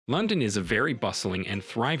London is a very bustling and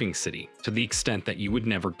thriving city, to the extent that you would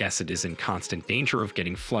never guess it is in constant danger of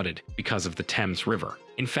getting flooded because of the Thames River.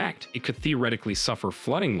 In fact, it could theoretically suffer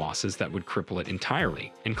flooding losses that would cripple it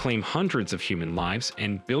entirely, and claim hundreds of human lives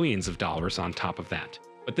and billions of dollars on top of that.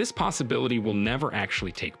 But this possibility will never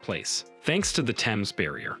actually take place, thanks to the Thames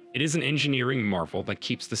Barrier. It is an engineering marvel that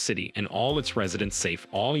keeps the city and all its residents safe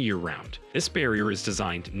all year round. This barrier is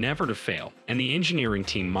designed never to fail, and the engineering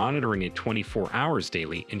team monitoring it 24 hours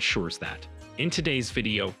daily ensures that. In today's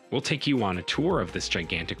video, we'll take you on a tour of this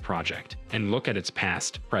gigantic project and look at its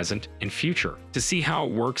past, present, and future to see how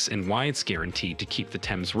it works and why it's guaranteed to keep the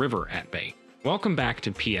Thames River at bay. Welcome back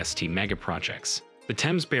to PST Megaprojects. The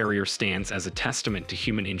Thames Barrier stands as a testament to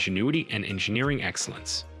human ingenuity and engineering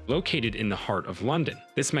excellence. Located in the heart of London,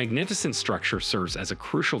 this magnificent structure serves as a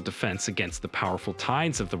crucial defense against the powerful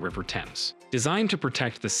tides of the River Thames. Designed to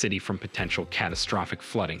protect the city from potential catastrophic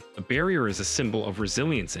flooding, the barrier is a symbol of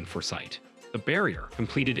resilience and foresight. The barrier,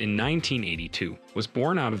 completed in 1982, was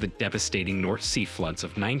born out of the devastating North Sea floods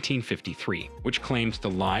of 1953, which claimed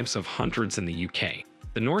the lives of hundreds in the UK.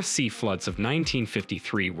 The North Sea floods of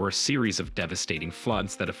 1953 were a series of devastating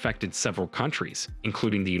floods that affected several countries,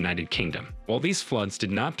 including the United Kingdom. While these floods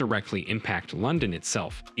did not directly impact London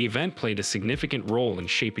itself, the event played a significant role in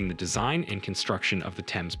shaping the design and construction of the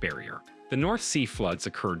Thames Barrier. The North Sea floods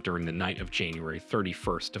occurred during the night of January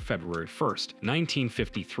 31st to February 1st,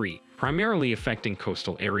 1953, primarily affecting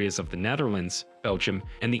coastal areas of the Netherlands, Belgium,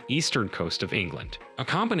 and the eastern coast of England. A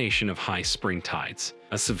combination of high spring tides,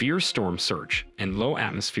 a severe storm surge, and low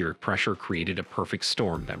atmospheric pressure created a perfect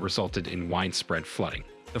storm that resulted in widespread flooding.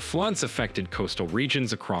 The floods affected coastal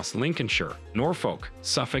regions across Lincolnshire, Norfolk,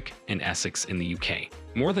 Suffolk, and Essex in the UK.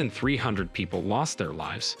 More than 300 people lost their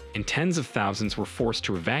lives, and tens of thousands were forced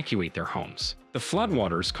to evacuate their homes. The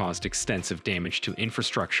floodwaters caused extensive damage to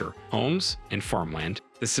infrastructure, homes, and farmland.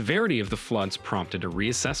 The severity of the floods prompted a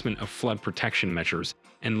reassessment of flood protection measures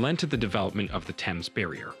and led to the development of the Thames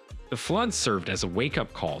Barrier. The floods served as a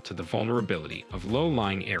wake-up call to the vulnerability of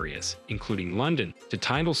low-lying areas, including London, to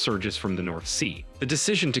tidal surges from the North Sea. The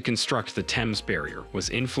decision to construct the Thames Barrier was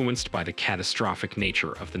influenced by the catastrophic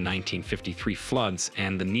nature of the 1953 floods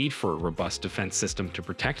and the need for a robust defense system to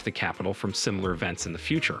protect the capital from similar events in the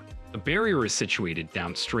future. The barrier is situated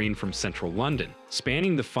downstream from central London,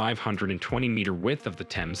 spanning the 520-meter width of the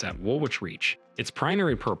Thames at Woolwich Reach. Its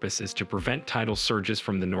primary purpose is to prevent tidal surges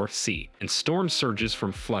from the North Sea and storm surges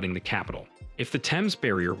from flooding the capital. If the Thames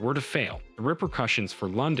Barrier were to fail, the repercussions for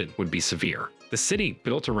London would be severe. The city,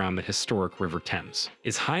 built around the historic River Thames,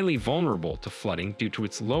 is highly vulnerable to flooding due to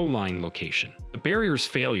its low-lying location. The barrier's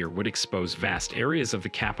failure would expose vast areas of the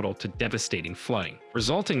capital to devastating flooding,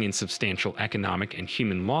 resulting in substantial economic and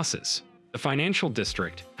human losses. The financial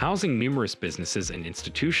district, housing numerous businesses and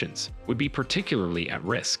institutions, would be particularly at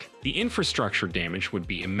risk. The infrastructure damage would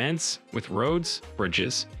be immense, with roads,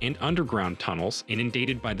 bridges, and underground tunnels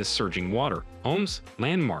inundated by the surging water. Homes,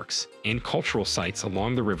 landmarks, and cultural sites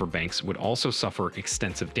along the riverbanks would also suffer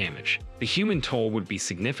extensive damage. The human toll would be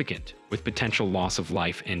significant, with potential loss of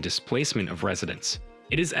life and displacement of residents.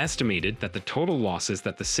 It is estimated that the total losses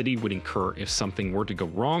that the city would incur if something were to go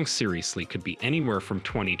wrong seriously could be anywhere from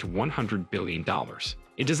 $20 to $100 billion.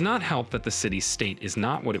 It does not help that the city's state is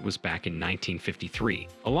not what it was back in 1953.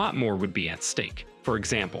 A lot more would be at stake. For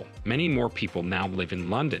example, many more people now live in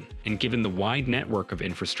London, and given the wide network of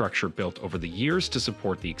infrastructure built over the years to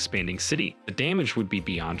support the expanding city, the damage would be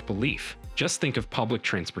beyond belief. Just think of public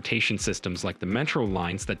transportation systems like the metro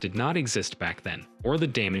lines that did not exist back then, or the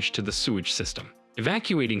damage to the sewage system.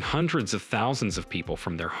 Evacuating hundreds of thousands of people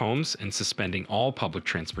from their homes and suspending all public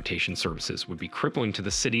transportation services would be crippling to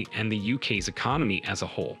the city and the UK's economy as a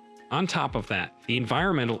whole. On top of that, the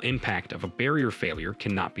environmental impact of a barrier failure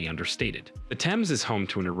cannot be understated. The Thames is home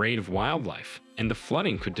to an array of wildlife, and the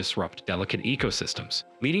flooding could disrupt delicate ecosystems,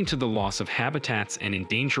 leading to the loss of habitats and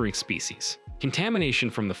endangering species. Contamination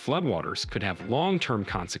from the floodwaters could have long-term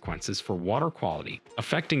consequences for water quality,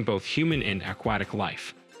 affecting both human and aquatic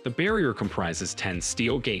life. The barrier comprises 10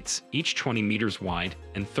 steel gates, each 20 meters wide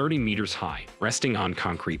and 30 meters high, resting on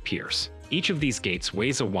concrete piers. Each of these gates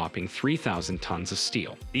weighs a whopping 3,000 tons of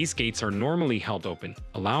steel. These gates are normally held open,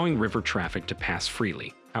 allowing river traffic to pass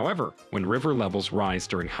freely. However, when river levels rise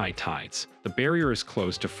during high tides, the barrier is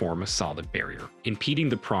closed to form a solid barrier, impeding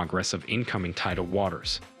the progress of incoming tidal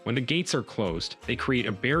waters. When the gates are closed, they create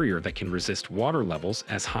a barrier that can resist water levels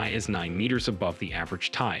as high as 9 meters above the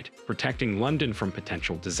average tide, protecting London from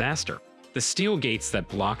potential disaster. The steel gates that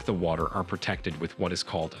block the water are protected with what is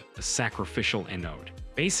called a sacrificial anode.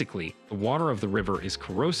 Basically, the water of the river is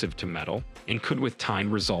corrosive to metal and could with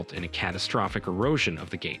time result in a catastrophic erosion of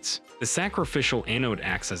the gates. The sacrificial anode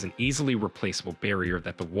acts as an easily replaceable barrier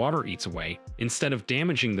that the water eats away instead of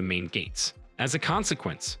damaging the main gates. As a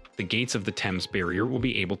consequence, the gates of the Thames barrier will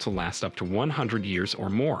be able to last up to 100 years or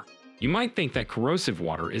more. You might think that corrosive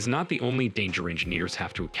water is not the only danger engineers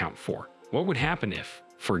have to account for. What would happen if,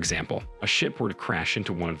 for example, a ship were to crash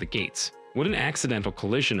into one of the gates? Would an accidental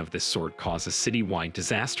collision of this sort cause a citywide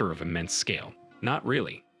disaster of immense scale? Not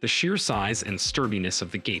really. The sheer size and sturdiness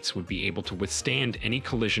of the gates would be able to withstand any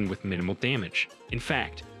collision with minimal damage. In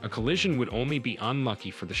fact, a collision would only be unlucky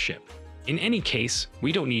for the ship. In any case,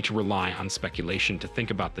 we don't need to rely on speculation to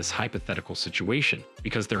think about this hypothetical situation,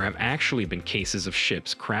 because there have actually been cases of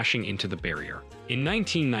ships crashing into the barrier. In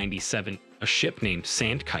 1997, a ship named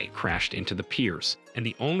Sandkite crashed into the piers, and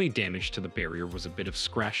the only damage to the barrier was a bit of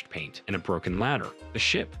scratched paint and a broken ladder. The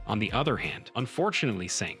ship, on the other hand, unfortunately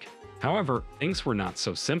sank. However, things were not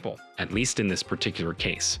so simple, at least in this particular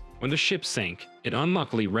case. When the ship sank, it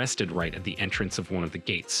unluckily rested right at the entrance of one of the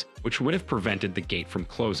gates, which would have prevented the gate from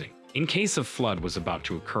closing. In case a flood was about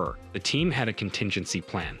to occur, the team had a contingency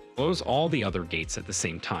plan: close all the other gates at the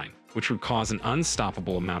same time, which would cause an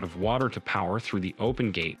unstoppable amount of water to power through the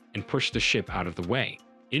open gate and push the ship out of the way.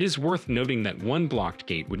 It is worth noting that one blocked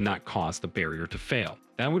gate would not cause the barrier to fail.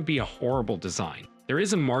 That would be a horrible design. There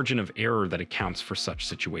is a margin of error that accounts for such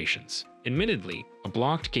situations. Admittedly, a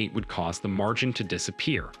blocked gate would cause the margin to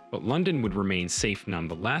disappear, but London would remain safe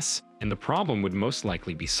nonetheless, and the problem would most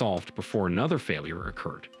likely be solved before another failure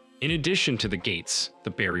occurred. In addition to the gates,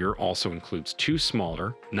 the barrier also includes two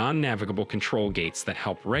smaller, non-navigable control gates that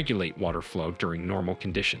help regulate water flow during normal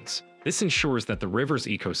conditions. This ensures that the river's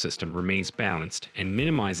ecosystem remains balanced and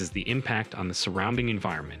minimizes the impact on the surrounding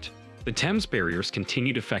environment. The Thames barrier's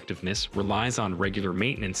continued effectiveness relies on regular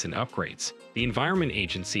maintenance and upgrades. The Environment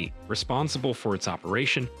Agency, responsible for its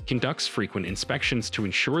operation, conducts frequent inspections to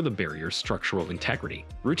ensure the barrier's structural integrity.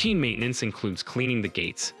 Routine maintenance includes cleaning the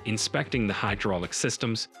gates, inspecting the hydraulic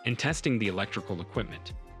systems, and testing the electrical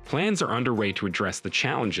equipment. Plans are underway to address the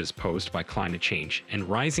challenges posed by climate change and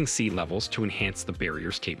rising sea levels to enhance the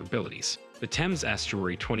barrier's capabilities. The Thames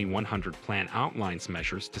Estuary 2100 plan outlines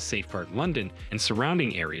measures to safeguard London and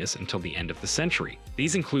surrounding areas until the end of the century.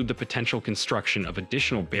 These include the potential construction of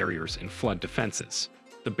additional barriers and flood defenses.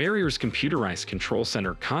 The barrier's computerized control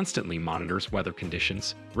center constantly monitors weather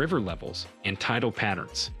conditions, river levels, and tidal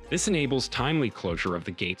patterns. This enables timely closure of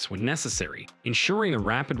the gates when necessary, ensuring a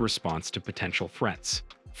rapid response to potential threats.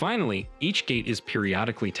 Finally, each gate is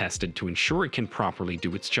periodically tested to ensure it can properly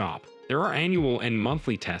do its job. There are annual and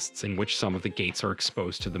monthly tests in which some of the gates are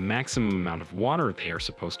exposed to the maximum amount of water they are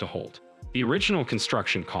supposed to hold. The original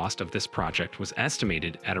construction cost of this project was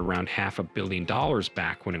estimated at around $500 million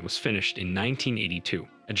back when it was finished in 1982.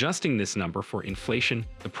 Adjusting this number for inflation,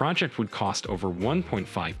 the project would cost over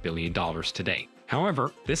 $1.5 billion today.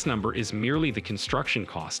 However, this number is merely the construction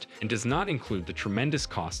cost and does not include the tremendous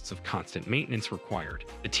costs of constant maintenance required.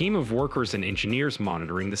 The team of workers and engineers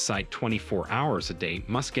monitoring the site 24 hours a day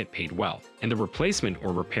must get paid well, and the replacement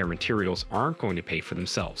or repair materials aren't going to pay for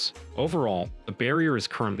themselves. Overall, the barrier is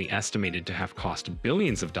currently estimated to have cost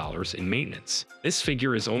billions of dollars in maintenance. This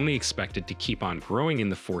figure is only expected to keep on growing in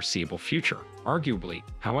the foreseeable future. Arguably,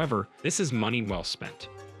 however, this is money well spent.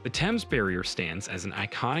 The Thames barrier stands as an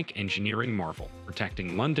iconic engineering marvel,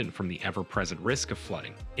 protecting London from the ever-present risk of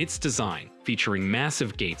flooding. Its design, featuring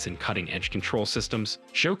massive gates and cutting-edge control systems,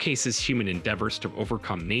 showcases human endeavors to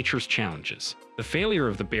overcome nature's challenges. The failure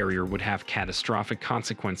of the barrier would have catastrophic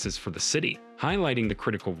consequences for the city, highlighting the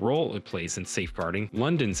critical role it plays in safeguarding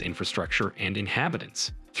London's infrastructure and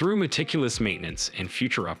inhabitants. Through meticulous maintenance and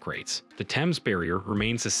future upgrades, the Thames barrier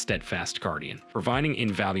remains a steadfast guardian, providing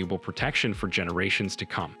invaluable protection for generations to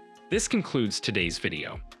come. This concludes today's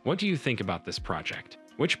video. What do you think about this project?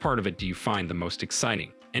 Which part of it do you find the most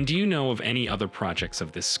exciting? And do you know of any other projects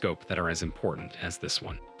of this scope that are as important as this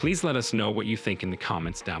one? Please let us know what you think in the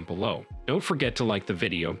comments down below. Don't forget to like the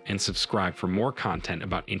video and subscribe for more content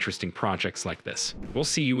about interesting projects like this. We'll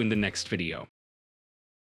see you in the next video.